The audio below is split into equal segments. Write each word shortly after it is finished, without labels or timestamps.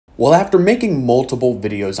Well, after making multiple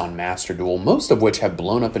videos on Master Duel, most of which have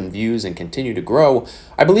blown up in views and continue to grow,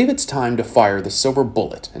 I believe it's time to fire the silver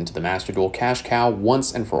bullet into the Master Duel cash cow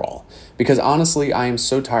once and for all. Because honestly, I am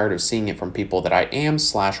so tired of seeing it from people that I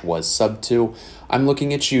am/was sub to. I'm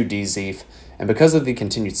looking at you, DZeef. And because of the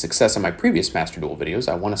continued success of my previous Master Duel videos,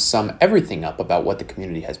 I want to sum everything up about what the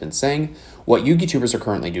community has been saying, what YouTubers are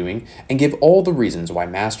currently doing, and give all the reasons why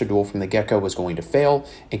Master Duel from the get-go was going to fail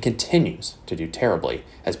and continues to do terribly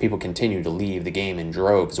as people continue to leave the game in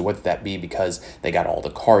droves, whether that be because they got all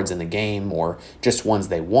the cards in the game or just ones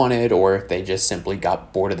they wanted, or if they just simply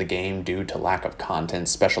got bored of the game due to lack of content,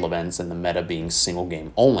 special events, and the meta being single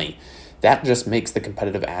game only. That just makes the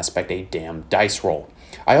competitive aspect a damn dice roll.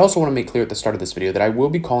 I also want to make clear at the start of this video that I will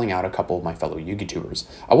be calling out a couple of my fellow YouTubers.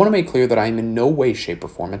 I want to make clear that I am in no way, shape, or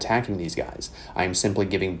form attacking these guys. I am simply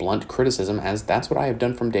giving blunt criticism, as that's what I have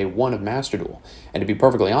done from day one of Master Duel. And to be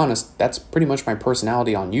perfectly honest, that's pretty much my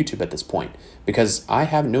personality on YouTube at this point, because I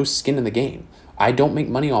have no skin in the game. I don't make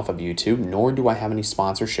money off of YouTube, nor do I have any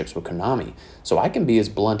sponsorships with Konami, so I can be as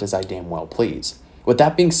blunt as I damn well please. With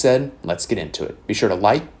that being said, let's get into it. Be sure to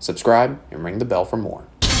like, subscribe, and ring the bell for more.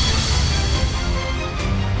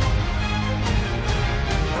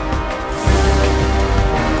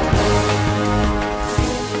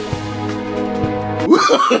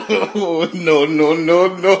 No, no, no,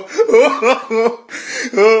 no.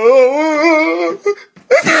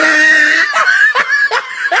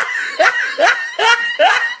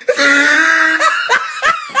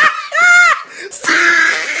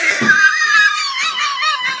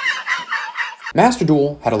 Master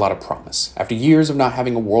Duel had a lot of promise. After years of not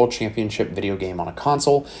having a World Championship video game on a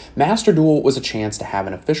console, Master Duel was a chance to have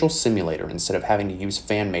an official simulator instead of having to use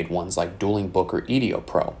fan-made ones like Dueling Book or EDO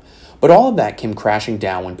Pro. But all of that came crashing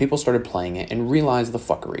down when people started playing it and realized the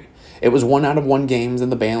fuckery. It was 1 out of 1 games,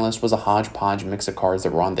 and the ban list was a hodgepodge mix of cards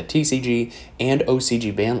that were on the TCG and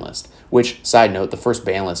OCG ban list, which, side note, the first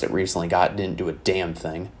ban list it recently got didn't do a damn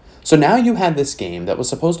thing. So now you had this game that was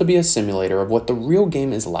supposed to be a simulator of what the real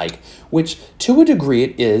game is like, which to a degree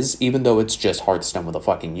it is, even though it's just Hearthstone with a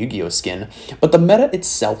fucking Yu-Gi-Oh skin, but the meta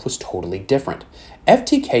itself was totally different.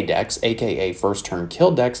 FTK decks, aka first turn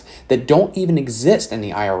kill decks, that don't even exist in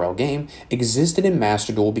the IRL game, existed in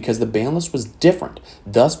Master Duel because the ban list was different,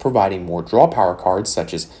 thus providing more draw power cards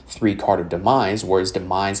such as 3 Card of Demise, whereas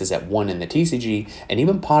Demise is at 1 in the TCG, and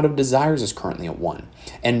even Pot of Desires is currently at 1.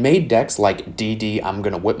 And made decks like DD I'm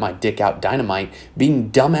gonna whip my dick out Dynamite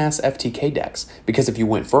being dumbass FTK decks, because if you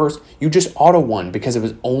went first, you just auto won because it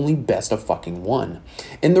was only best of fucking 1.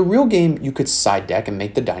 In the real game, you could side deck and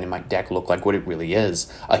make the Dynamite deck look like what it really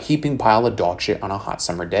is, a heaping pile of dog shit on a hot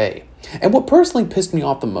summer day. And what personally pissed me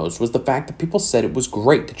off the most was the fact that people said it was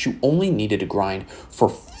great that you only needed to grind for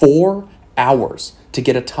 4 hours to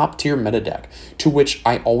get a top tier meta deck, to which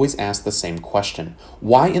I always ask the same question.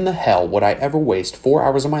 Why in the hell would I ever waste 4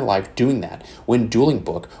 hours of my life doing that when Dueling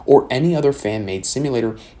Book or any other fan-made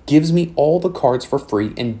simulator gives me all the cards for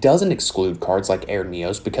free and doesn't exclude cards like Air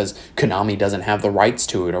Neos because Konami doesn't have the rights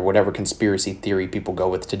to it or whatever conspiracy theory people go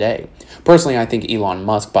with today? Personally, I think Elon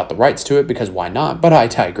Musk bought the rights to it because why not, but I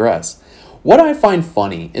digress. What I find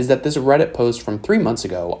funny is that this Reddit post from 3 months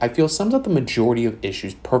ago I feel sums up the majority of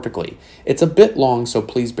issues perfectly. It's a bit long, so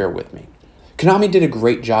please bear with me. Konami did a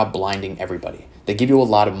great job blinding everybody. They give you a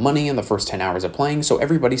lot of money in the first 10 hours of playing, so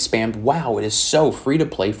everybody spammed, wow, it is so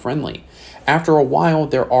free-to-play friendly. After a while,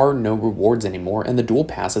 there are no rewards anymore, and the Duel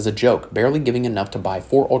Pass is a joke, barely giving enough to buy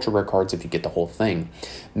 4 ultra rare cards if you get the whole thing.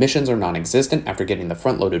 Missions are non-existent after getting the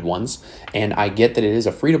front-loaded ones, and I get that it is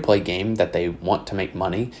a free-to-play game that they want to make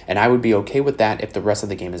money, and I would be okay with that if the rest of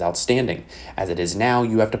the game is outstanding. As it is now,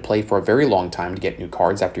 you have to play for a very long time to get new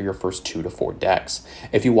cards after your first 2 to 4 decks.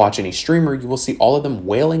 If you watch any streamer, you will see all of them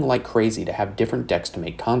wailing like crazy to have different decks to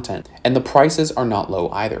make content, and the prices are not low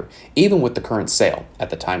either. Even with the current sale, at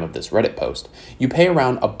the time of this Reddit post, you pay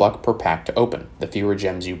around $1 per pack to open. The fewer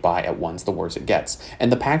gems you buy at once, the worse it gets,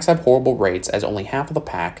 and the packs have horrible rates as only half of the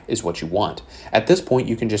pack is what you want. At this point,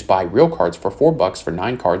 you can just buy real cards for $4 for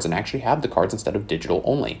 9 cards and actually have the cards instead of digital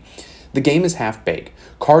only. The game is half-baked.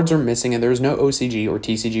 Cards are missing and there is no OCG or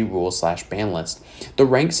TCG rules/ban list. The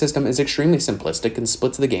rank system is extremely simplistic and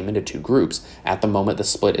splits the game into 2 groups. At the moment, the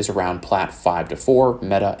split is around Plat 5 to 4,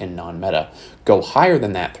 meta and non-meta. Go higher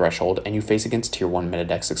than that threshold and you face against Tier 1 meta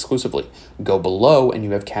decks exclusively. Go below and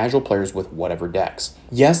you have casual players with whatever decks.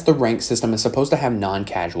 Yes, the rank system is supposed to have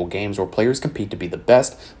non-casual games where players compete to be the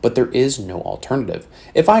best, but there is no alternative.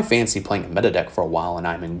 If I fancy playing a meta deck for a while and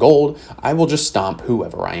I'm in gold, I will just stomp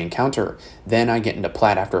whoever I encounter. Then I get into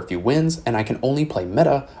plat after a few wins and I can only play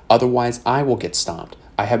meta, otherwise I will get stomped.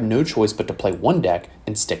 I have no choice but to play one deck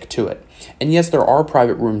and stick to it. And yes, there are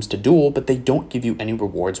private rooms to duel, but they don't give you any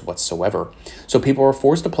rewards whatsoever. So people are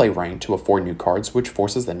forced to play ranked to afford new cards, which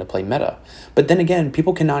forces them to play meta. But then again,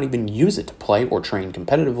 people cannot even use it to play or train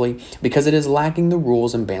competitively because it is lacking the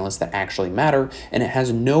rules and ban lists that actually matter, and it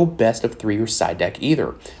has no best of 3 or side deck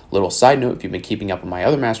either. Little side note, if you've been keeping up with my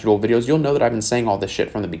other Master Duel videos, you'll know that I've been saying all this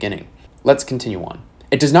shit from the beginning. Let's continue on.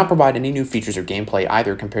 It does not provide any new features or gameplay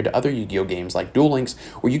either compared to other Yu-Gi-Oh games like Duel Links,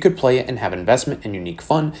 where you could play it and have investment and unique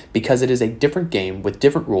fun because it is a different game with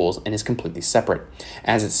different rules and is completely separate.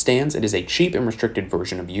 As it stands, it is a cheap and restricted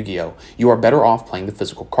version of Yu-Gi-Oh! You are better off playing the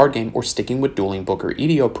physical card game or sticking with Dueling Book or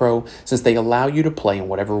EDO Pro, since they allow you to play in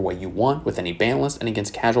whatever way you want with any ban list and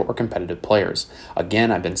against casual or competitive players.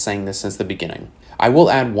 Again, I've been saying this since the beginning. I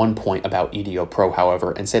will add one point about EDO Pro,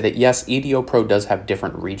 however, and say that yes, EDO Pro does have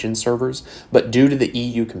different region servers, but due to the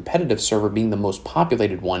EU competitive server being the most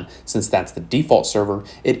populated one, since that's the default server,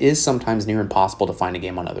 it is sometimes near impossible to find a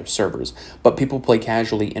game on other servers. But people play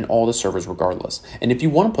casually in all the servers regardless. And if you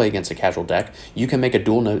want to play against a casual deck, you can make a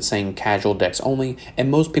dual note saying casual decks only, and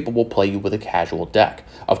most people will play you with a casual deck.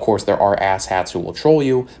 Of course, there are asshats who will troll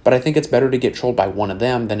you, but I think it's better to get trolled by one of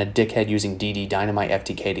them than a dickhead using DD Dynamite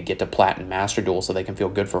FTK to get to Plat and Master Duel so they can feel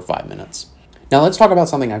good for 5 minutes. Now let's talk about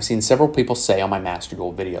something I've seen several people say on my Master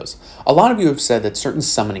Duel videos. A lot of you have said that certain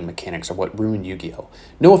summoning mechanics are what ruined Yu-Gi-Oh!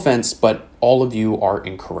 No offense, but all of you are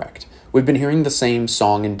incorrect. We've been hearing the same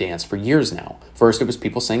song and dance for years now. First it was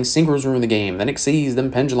people saying Synchros ruined the game, then Xyz,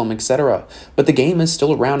 then Pendulum, etc. But the game is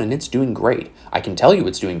still around and it's doing great. I can tell you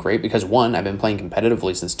it's doing great because 1, I've been playing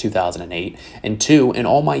competitively since 2008, and 2, in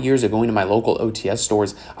all my years of going to my local OTS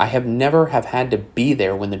stores, I have never had to be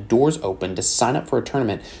there when the doors open to sign up for a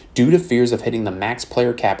tournament due to fears of hitting the max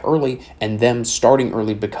player cap early and them starting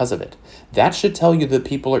early because of it. That should tell you that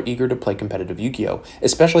people are eager to play competitive Yu-Gi-Oh!,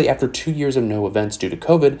 especially after 2 years of no events due to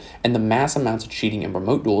COVID and the mass amounts of cheating in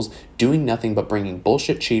remote duels doing nothing but bringing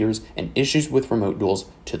bullshit cheaters and issues with remote duels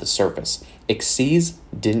to the surface. Xyz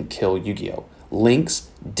didn't kill Yu-Gi-Oh! Links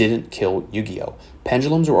didn't kill Yu-Gi-Oh!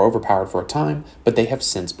 Pendulums were overpowered for a time, but they have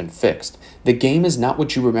since been fixed. The game is not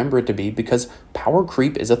what you remember it to be because power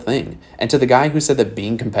creep is a thing. And to the guy who said that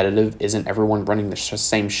being competitive isn't everyone running the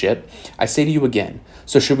same shit, I say to you again,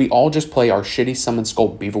 so should we all just play our shitty Summon Skull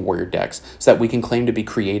Beaver Warrior decks so that we can claim to be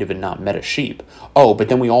creative and not meta sheep? Oh, but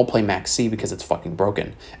then we all play Max C because it's fucking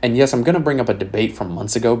broken. And yes, I'm going to bring up a debate from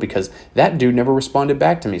months ago because that dude never responded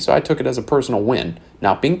back to me, so I took it as a personal win.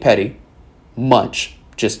 Not being petty, much,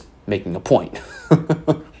 just making a point.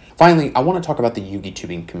 Finally, I want to talk about the Yugi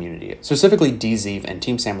tubing community, specifically DZeef and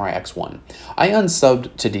Team Samurai X1. I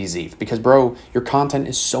unsubbed to DZeef because, bro, your content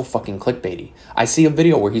is so fucking clickbaity. I see a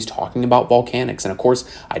video where he's talking about volcanics, and of course,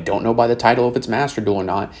 I don't know by the title if it's Master Duel or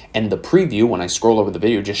not, and the preview, when I scroll over the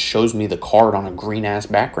video, just shows me the card on a green-ass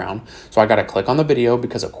background, so I gotta click on the video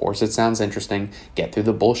because, of course, it sounds interesting, get through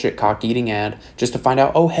the bullshit cock-eating ad, just to find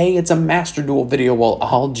out, oh, hey, it's a Master Duel video, well,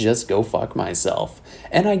 I'll just go fuck myself.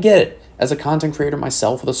 And I get it. As a content creator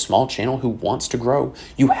myself with a small channel who wants to grow,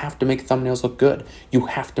 you have to make thumbnails look good. You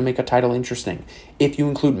have to make a title interesting. If you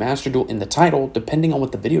include Master Duel in the title, depending on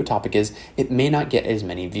what the video topic is, it may not get as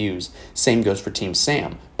many views. Same goes for Team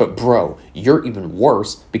Sam. But bro, you're even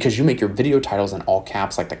worse because you make your video titles in all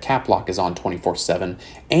caps like the cap lock is on 24/7,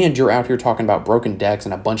 and you're out here talking about broken decks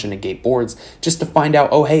and a bunch of negate boards just to find out,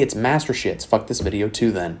 oh hey, it's Master Shits. Fuck this video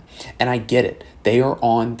too then. And I get it. They are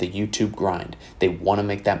on the YouTube grind. They want to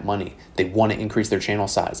make that money. They want to increase their channel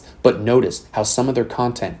size. But notice how some of their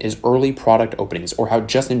content is early product openings, or how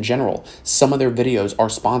just in general, some of their videos are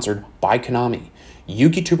sponsored by Konami.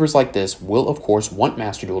 Yu-Gi-Tubers like this will, of course, want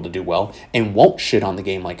Master Duel to do well and won't shit on the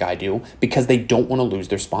game like I do because they don't want to lose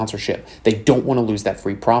their sponsorship. They don't want to lose that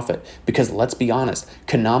free profit because, let's be honest,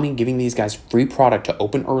 Konami giving these guys free product to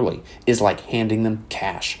open early is like handing them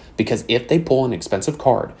cash because if they pull an expensive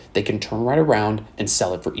card, they can turn right around and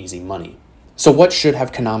sell it for easy money. So what should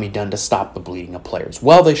have Konami done to stop the bleeding of players?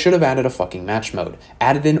 Well, they should have added a fucking match mode.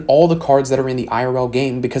 Added in all the cards that are in the IRL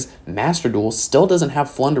game because Master Duel still doesn't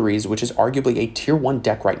have Flunderies, which is arguably a tier 1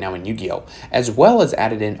 deck right now in Yu-Gi-Oh! As well as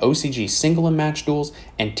added in OCG single and match duels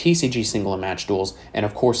and TCG single and match duels, and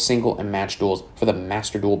of course single and match duels for the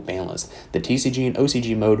Master Duel ban list. The TCG and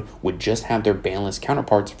OCG mode would just have their ban list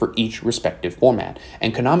counterparts for each respective format.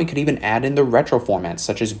 And Konami could even add in the retro formats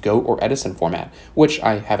such as GOAT or Edison format, which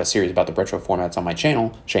I have a series about the retro formats on my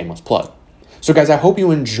channel, shameless plug. So guys, I hope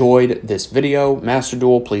you enjoyed this video. Master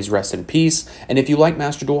Duel, please rest in peace. And if you like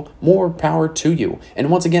Master Duel, more power to you.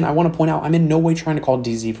 And once again, I want to point out, I'm in no way trying to call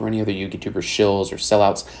DZ for any other YouTuber shills or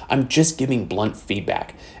sellouts. I'm just giving blunt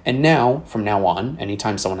feedback. And now, from now on,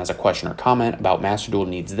 anytime someone has a question or comment about Master Duel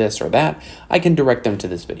needs this or that, I can direct them to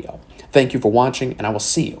this video. Thank you for watching, and I will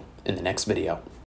see you in the next video.